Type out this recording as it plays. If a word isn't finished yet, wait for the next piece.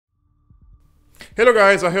Hello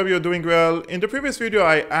guys, I hope you're doing well. In the previous video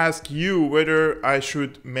I asked you whether I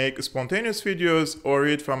should make spontaneous videos or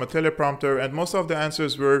read from a teleprompter, and most of the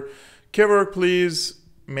answers were, Kevork, please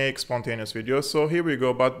make spontaneous videos. So here we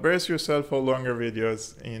go, but brace yourself for longer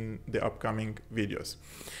videos in the upcoming videos.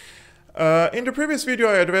 In the previous video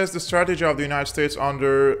I addressed the strategy of the United States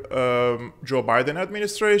under Joe Biden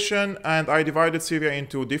administration, and I divided Syria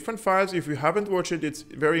into different files. If you haven't watched it, it's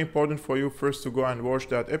very important for you first to go and watch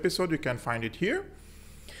that episode. You can find it here.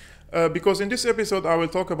 Because in this episode I will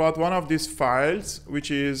talk about one of these files,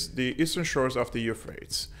 which is the eastern shores of the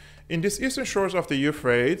Euphrates. In this eastern shores of the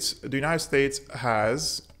Euphrates, the United States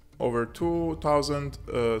has over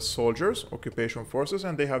 2,000 soldiers, occupation forces,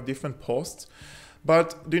 and they have different posts.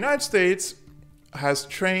 But the United States has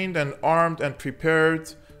trained and armed and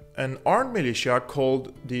prepared an armed militia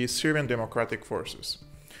called the Syrian Democratic Forces,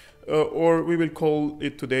 or we will call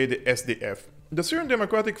it today the SDF. The Syrian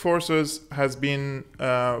Democratic Forces has been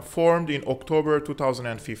formed in October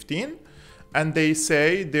 2015, and they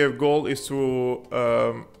say their goal is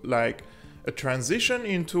to like a transition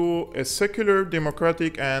into a secular,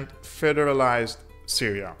 democratic and federalized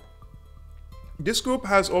Syria. This group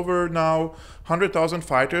has over now 100,000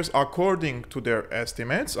 fighters according to their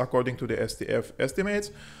estimates, according to the SDF estimates.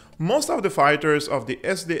 Most of the fighters of the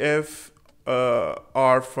SDF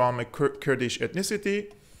are from a Kurdish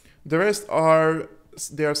ethnicity. The rest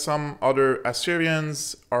there are some other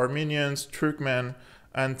Assyrians, Armenians, Turkmen,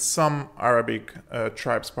 and some Arabic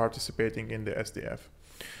tribes participating in the SDF.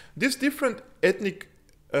 These different ethnic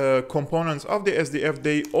components of the SDF,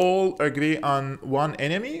 they all agree on one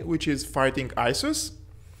enemy, which is fighting ISIS,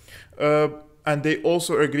 and they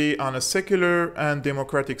also agree on a secular and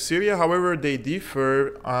democratic Syria. However, they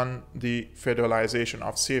differ on the federalization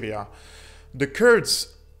of Syria. The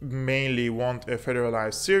Kurds mainly want a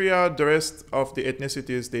federalized Syria. The rest of the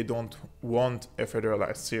ethnicities, they don't want a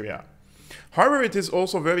federalized Syria. However, it is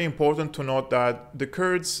also very important to note that the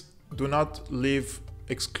Kurds do not live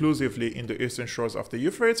exclusively in the eastern shores of the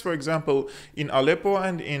Euphrates. For example, in Aleppo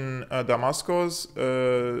and in Damascus,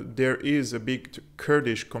 there is a big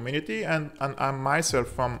Kurdish community, and I'm myself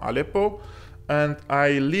from Aleppo, and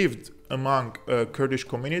I lived among a Kurdish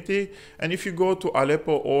community. And if you go to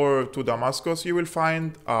Aleppo or to Damascus, you will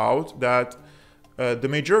find out that the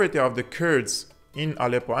majority of the Kurds in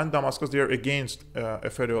Aleppo and Damascus, they are against a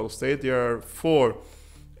federal state. They are for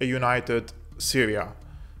a united Syria.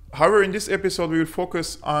 However, in this episode, we will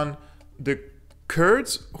focus on the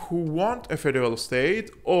Kurds who want a federal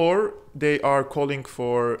state, or they are calling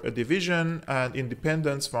for a division and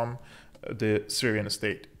independence from the Syrian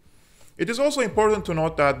state. It is also important to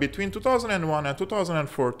note that between 2001 and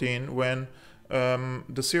 2014, when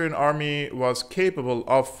the Syrian army was capable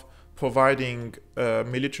of providing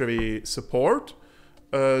military support,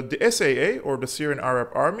 the SAA, or the Syrian Arab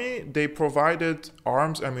Army, they provided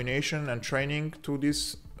arms, ammunition, and training to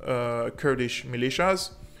these Kurdish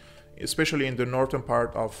militias, especially in the northern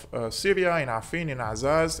part of Syria, in Afrin, in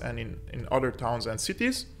Azaz, and in other towns and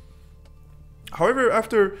cities. However,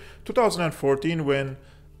 after 2014, when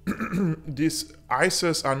this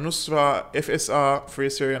ISIS, al-Nusra, FSA, Free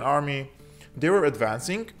Syrian Army, they were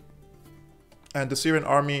advancing, and the Syrian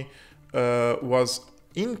army was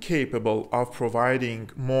incapable of providing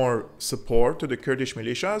more support to the Kurdish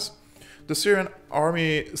militias, the Syrian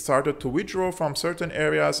army started to withdraw from certain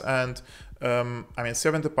areas, and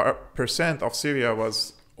 70% of Syria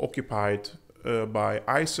was occupied by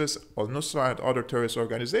ISIS, al-Nusra, and other terrorist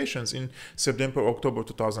organizations in September, October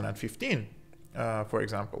 2015, for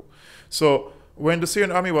example. So when the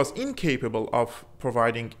Syrian army was incapable of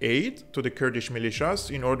providing aid to the Kurdish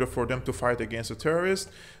militias in order for them to fight against the terrorists,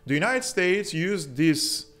 the United States used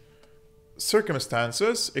these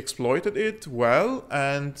circumstances, exploited it well,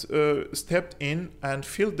 and stepped in and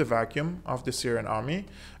filled the vacuum of the Syrian army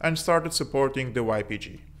and started supporting the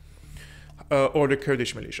YPG, or the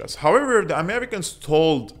Kurdish militias. However, the Americans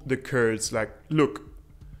told the Kurds, like, look,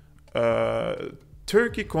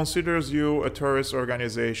 Turkey considers you a terrorist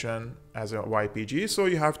organization as a YPG, so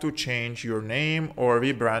you have to change your name or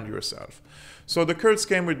rebrand yourself. So the Kurds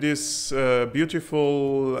came with this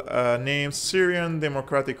beautiful name, Syrian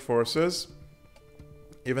Democratic Forces.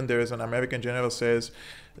 Even there is an American general says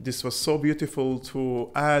this was so beautiful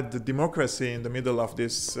to add the democracy in the middle of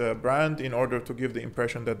this brand in order to give the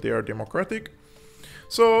impression that they are democratic.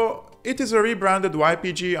 So it is a rebranded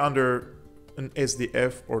YPG under an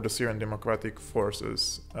SDF, or the Syrian Democratic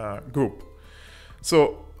Forces group.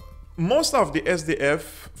 So most of the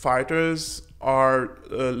SDF fighters are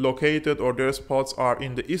located, or their spots are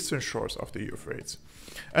in the eastern shores of the Euphrates.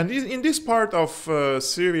 And in this part of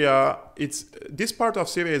Syria, this part of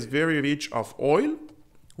Syria is very rich of oil,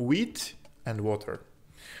 wheat, and water.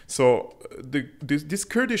 So these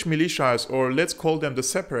Kurdish militias, or let's call them the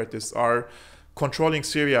separatists, are controlling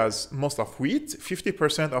Syria's most of wheat,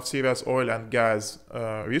 50% of Syria's oil and gas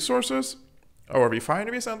resources or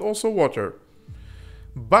refineries, and also water.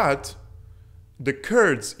 But the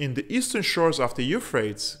Kurds in the eastern shores of the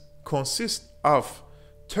Euphrates consist of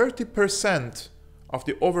 30% of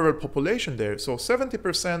the overall population there. So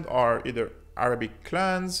 70% are either Arabic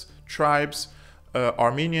clans, tribes,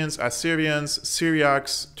 Armenians, Assyrians,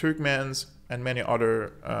 Syriacs, Turkmens, and many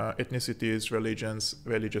other ethnicities, religions,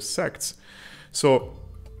 religious sects. So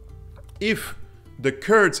if the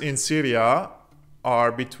Kurds in Syria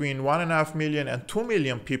are between 1.5 million and 2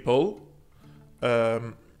 million people,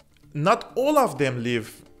 not all of them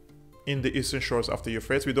live in the eastern shores of the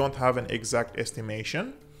Euphrates. We don't have an exact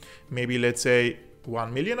estimation. Maybe let's say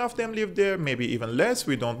 1 million of them live there, maybe even less,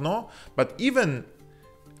 we don't know. But even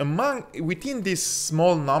within this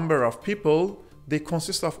small number of people, they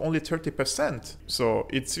consist of only 30%. So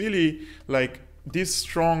it's really like this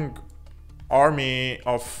strong army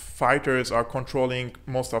of fighters are controlling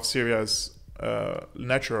most of Syria's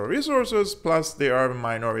natural resources, plus they are a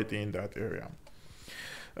minority in that area.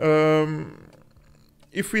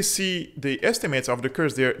 If we see the estimates of the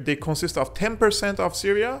Kurds, they consist of 10% of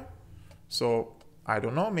Syria. So I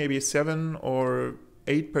don't know, maybe 7 or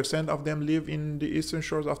 8% of them live in the eastern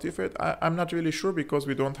shores of the Euphrates. I'm not really sure because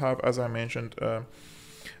we don't have, as I mentioned,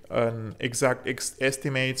 an exact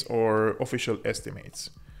estimates or official estimates.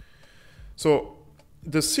 So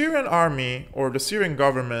the Syrian army or the Syrian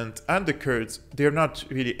government and the Kurds, they're not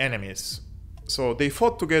really enemies. So they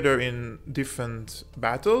fought together in different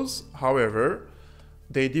battles. However,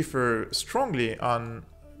 they differ strongly on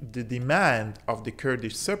the demand of the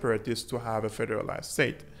Kurdish separatists to have a federalized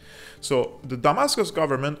state. So the Damascus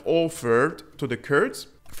government offered to the Kurds,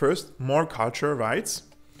 first, more cultural rights,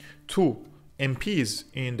 2, MPs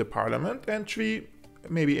in the parliament, and 3,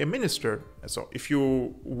 maybe a minister. So if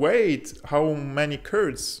you weigh how many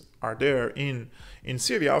Kurds are there in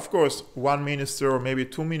Syria, of course, 1 minister or maybe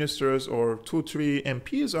 2 ministers or 2, 3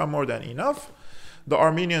 MPs are more than enough. The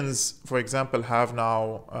Armenians, for example, have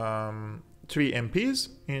now 3 MPs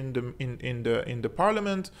in the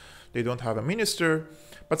parliament. They don't have a minister.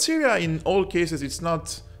 But Syria, in all cases, it's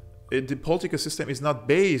not, the political system is not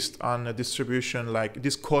based on a distribution like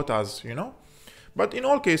these quotas, you know. But in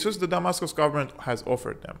all cases, the Damascus government has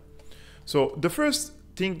offered them. So the first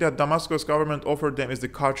thing that Damascus government offered them is the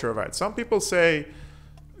cultural rights. Some people say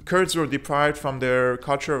Kurds were deprived from their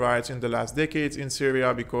cultural rights in the last decades in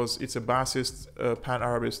Syria because it's a Ba'athist,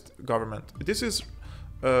 pan-Arabist government. This is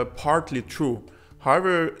partly true.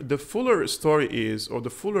 However, the fuller story is, or the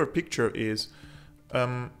fuller picture is,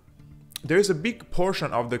 there is a big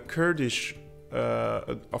portion of the Kurdish,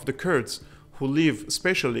 of the Kurds who live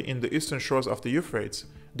especially in the eastern shores of the Euphrates.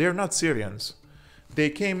 They are not Syrians. They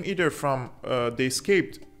came either from, they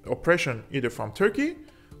escaped oppression either from Turkey,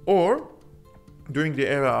 or during the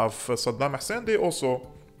era of Saddam Hussein, they also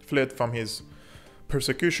fled from his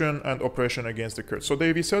persecution and oppression against the Kurds. So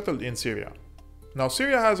they resettled in Syria. Now,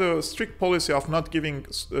 Syria has a strict policy of not giving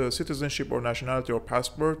citizenship or nationality or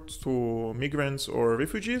passport to migrants or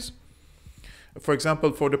refugees. For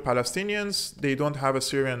example, for the Palestinians, they don't have a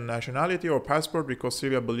Syrian nationality or passport because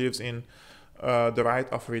Syria believes in the right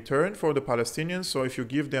of return for the Palestinians. So if you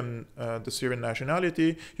give them the Syrian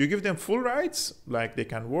nationality, you give them full rights, like they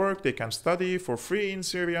can work, they can study for free in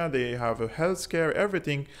Syria, they have a health care,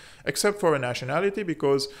 everything, except for a nationality,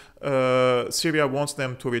 because Syria wants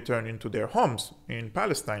them to return into their homes in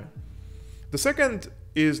Palestine. The second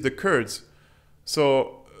is the Kurds.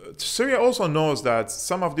 So Syria also knows that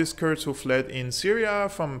some of these Kurds who fled in Syria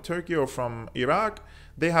from Turkey or from Iraq,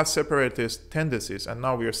 they have separatist tendencies, and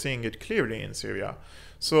now we are seeing it clearly in Syria.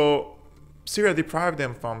 So Syria deprived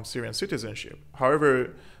them from Syrian citizenship.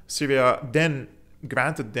 However, Syria then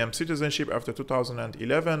granted them citizenship after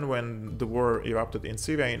 2011 when the war erupted in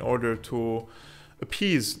Syria in order to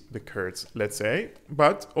appease the Kurds, let's say.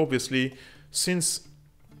 But obviously, since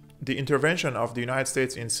the intervention of the United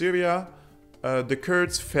States in Syria, the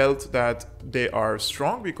Kurds felt that they are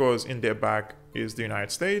strong because in their back is the United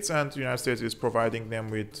States, and the United States is providing them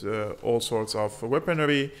with all sorts of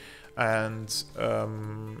weaponry and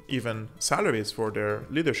even salaries for their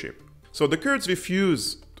leadership. So the Kurds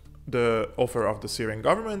refuse the offer of the Syrian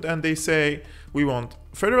government, and they say, we want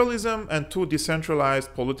federalism and 2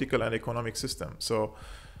 decentralized political and economic systems. So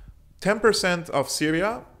 10% of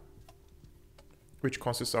Syria, which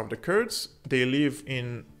consists of the Kurds, they live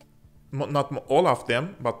in not all of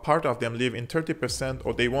them, but part of them live in 30%,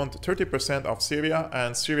 or they want 30% of Syria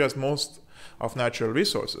and Syria's most of natural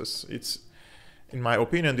resources. It's, in my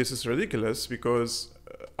opinion, this is ridiculous because,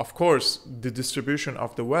 of course, the distribution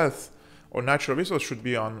of the wealth or natural resource should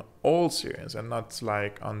be on all Syrians and not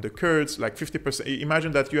like on the Kurds, like 50%.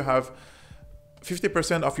 Imagine that you have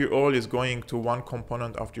 50% of your oil is going to one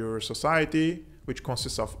component of your society, which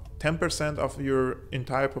consists of 10% of your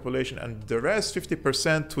entire population, and the rest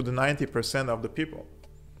 50% to the 90% of the people.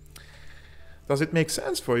 Does it make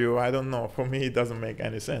sense for you? I don't know. For me, it doesn't make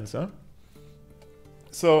any sense. Huh?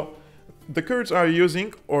 So the Kurds are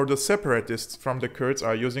using, or the separatists from the Kurds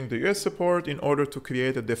are using the US support in order to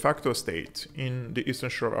create a de facto state in the eastern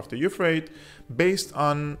shore of the Euphrates based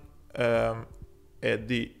on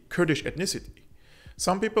the Kurdish ethnicity.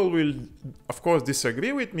 Some people will, of course,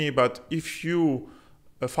 disagree with me, but if you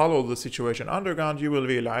follow the situation underground, you will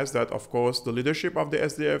realize that, of course, the leadership of the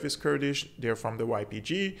SDF is Kurdish. They're from the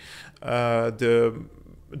YPG.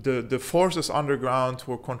 The forces underground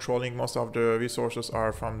who are controlling most of the resources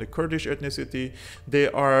are from the Kurdish ethnicity. They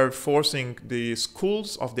are forcing the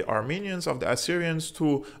schools of the Armenians, of the Assyrians,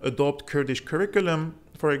 to adopt Kurdish curriculum,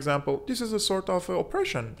 for example. This is a sort of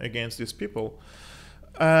oppression against these people.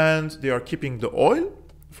 And they are keeping the oil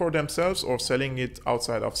for themselves or selling it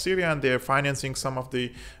outside of Syria, and they're financing some of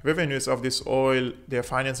the revenues of this oil. They're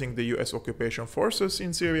financing the US occupation forces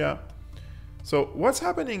in Syria. So what's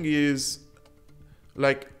happening is,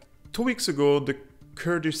 like 2 weeks ago, the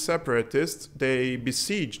Kurdish separatists, they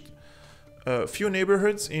besieged a few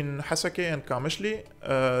neighborhoods in Hasake and Kamishli.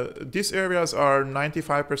 These areas are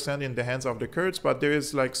 95% in the hands of the Kurds, but there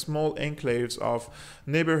is like small enclaves of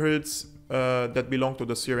neighborhoods that belong to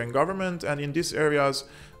the Syrian government, and in these areas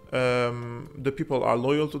the people are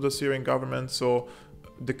loyal to the Syrian government. So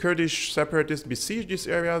the Kurdish separatists besiege these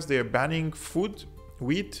areas. They are banning food,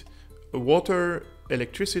 wheat, water,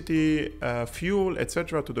 electricity, fuel,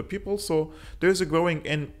 etc. to the people. So there is a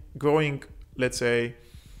growing, let's say,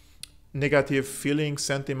 negative feelings,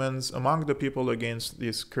 sentiments among the people against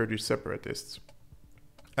these Kurdish separatists.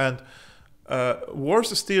 And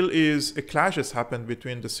worse still is a clash has happened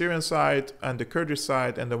between the Syrian side and the Kurdish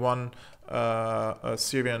side, and the one a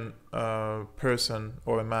Syrian person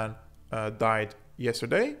or a man died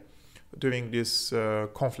yesterday during this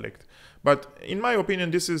conflict. But in my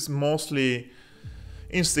opinion, this is mostly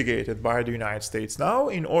instigated by the United States now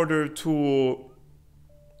in order to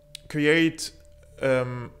create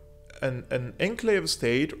an enclave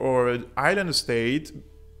state or an island state,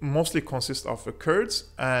 mostly consists of the Kurds,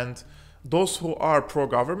 and those who are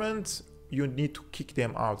pro-government, you need to kick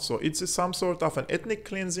them out. So it's some sort of an ethnic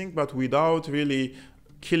cleansing, but without really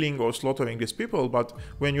killing or slaughtering these people. But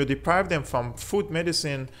when you deprive them from food,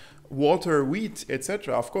 medicine, water, wheat,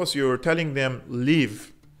 etc., of course you're telling them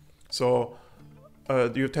leave. So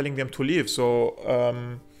you're telling them to leave. So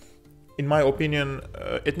in my opinion,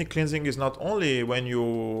 ethnic cleansing is not only when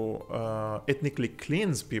you ethnically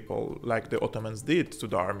cleanse people like the Ottomans did to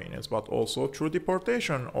the Armenians, but also through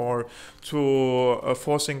deportation or to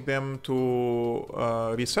forcing them to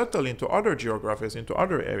resettle into other geographies, into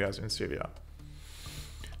other areas in Syria.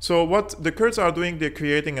 So what the Kurds are doing, they're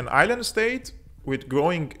creating an island state with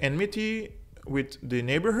growing enmity with the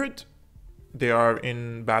neighborhood. They are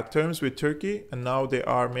in bad terms with Turkey, and now they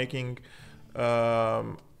are making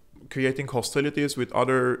creating hostilities with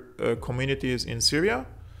other communities in Syria.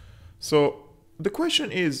 So the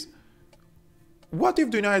question is, what if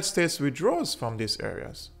the United States withdraws from these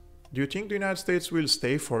areas? Do you think the United States will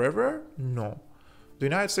stay forever? No. The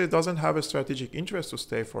United States doesn't have a strategic interest to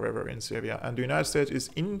stay forever in Syria, and the United States is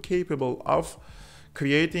incapable of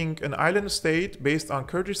creating an island state based on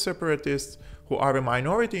Kurdish separatists who are a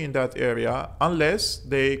minority in that area unless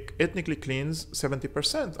they ethnically cleanse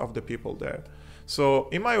 70% of the people there. So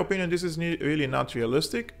in my opinion, this is really not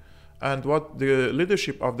realistic, and what the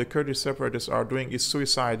leadership of the Kurdish separatists are doing is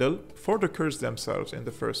suicidal for the Kurds themselves in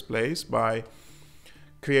the first place by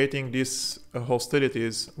creating these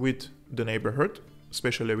hostilities with the neighborhood,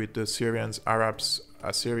 especially with the Syrians, Arabs,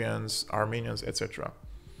 Assyrians, Armenians, etc.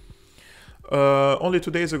 Only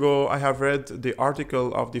 2 days ago, I have read the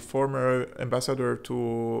article of the former ambassador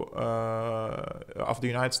of the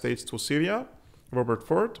United States to Syria, Robert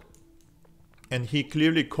Ford, and he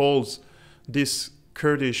clearly calls this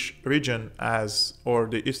Kurdish region as, or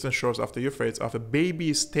the eastern shores of the Euphrates, of a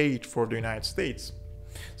baby state for the United States.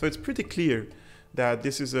 So it's pretty clear that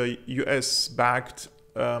this is a US-backed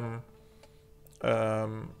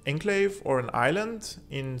enclave or an island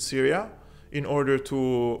in Syria in order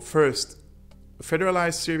to first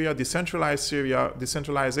federalize Syria, decentralize Syria.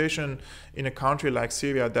 Decentralization in a country like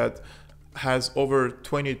Syria that has over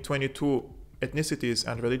 22 ethnicities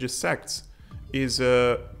and religious sects is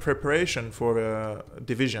a preparation for a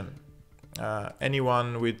division.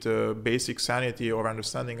 Anyone with basic sanity or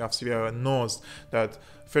understanding of Syria knows that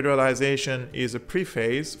federalization is a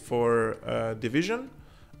prephase for division,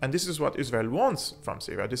 and this is what Israel wants from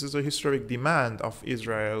Syria. This is a historic demand of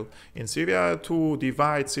Israel in Syria to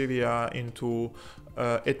divide Syria into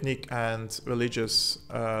ethnic and religious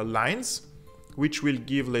lines, which will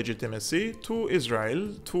give legitimacy to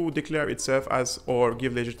Israel to declare itself as, or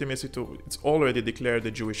give legitimacy to its already declared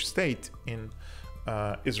the Jewish state in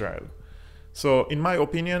Israel. So in my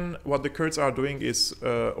opinion, what the Kurds are doing is,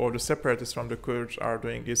 or the separatists from the Kurds are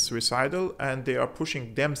doing, is suicidal, and they are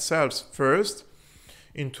pushing themselves first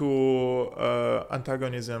into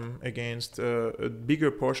antagonism against a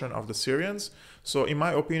bigger portion of the Syrians. So in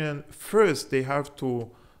my opinion, first they have to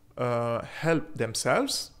help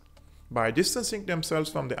themselves by distancing themselves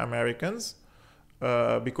from the Americans,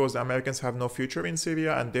 because the Americans have no future in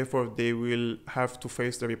Syria, and therefore they will have to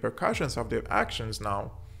face the repercussions of their actions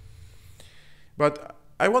now. But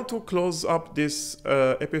I want to close up this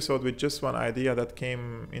episode with just one idea that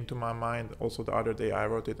came into my mind also the other day. I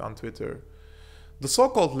wrote it on Twitter. The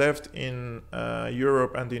so-called left in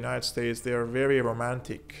Europe and the United States, they are very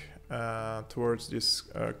romantic towards this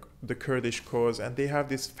the Kurdish cause, and they have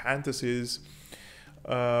these fantasies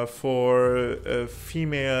for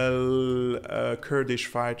female Kurdish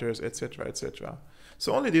fighters, etc., etc.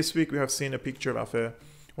 So only this week we have seen a picture of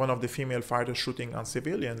one of the female fighters shooting on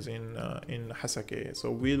civilians in Hasakeh.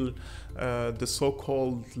 So will the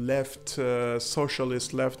so-called left,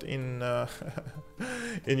 socialist left in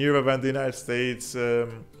in Europe and the United States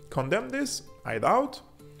condemn this? I doubt.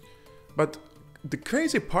 But the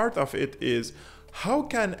crazy part of it is, how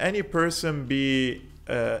can any person be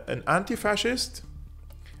an anti-fascist,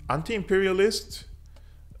 anti-imperialist,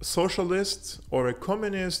 socialist, or a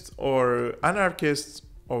communist, or anarchist,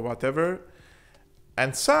 or whatever,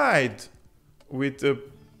 and side with a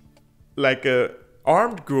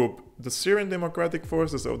armed group, the Syrian Democratic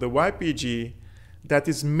Forces, of the YPG, that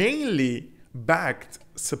is mainly backed,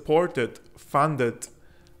 supported, funded,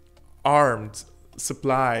 armed,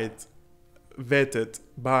 supplied, vetted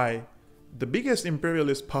by the biggest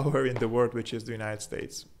imperialist power in the world, which is the United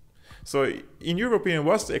States. So in your opinion,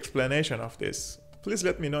 what's the explanation of this? Please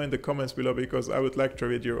let me know in the comments below, because I would like to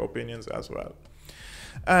read your opinions as well.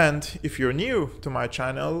 And if you're new to my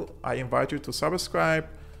channel, I invite you to subscribe,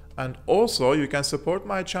 and also you can support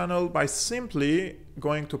my channel by simply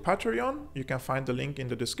going to Patreon. You can find the link in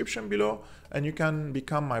the description below, and you can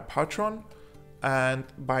become my patron and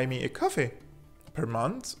buy me a coffee per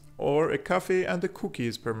month, or a coffee and the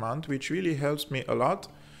cookies per month, which really helps me a lot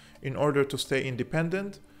in order to stay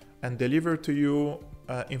independent and deliver to you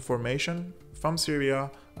information from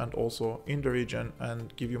Syria and also in the region,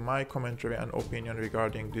 and give you my commentary and opinion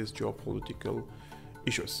regarding these geopolitical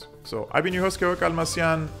issues. So I've been your host, Kevork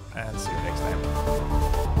Almassian, and see you next time.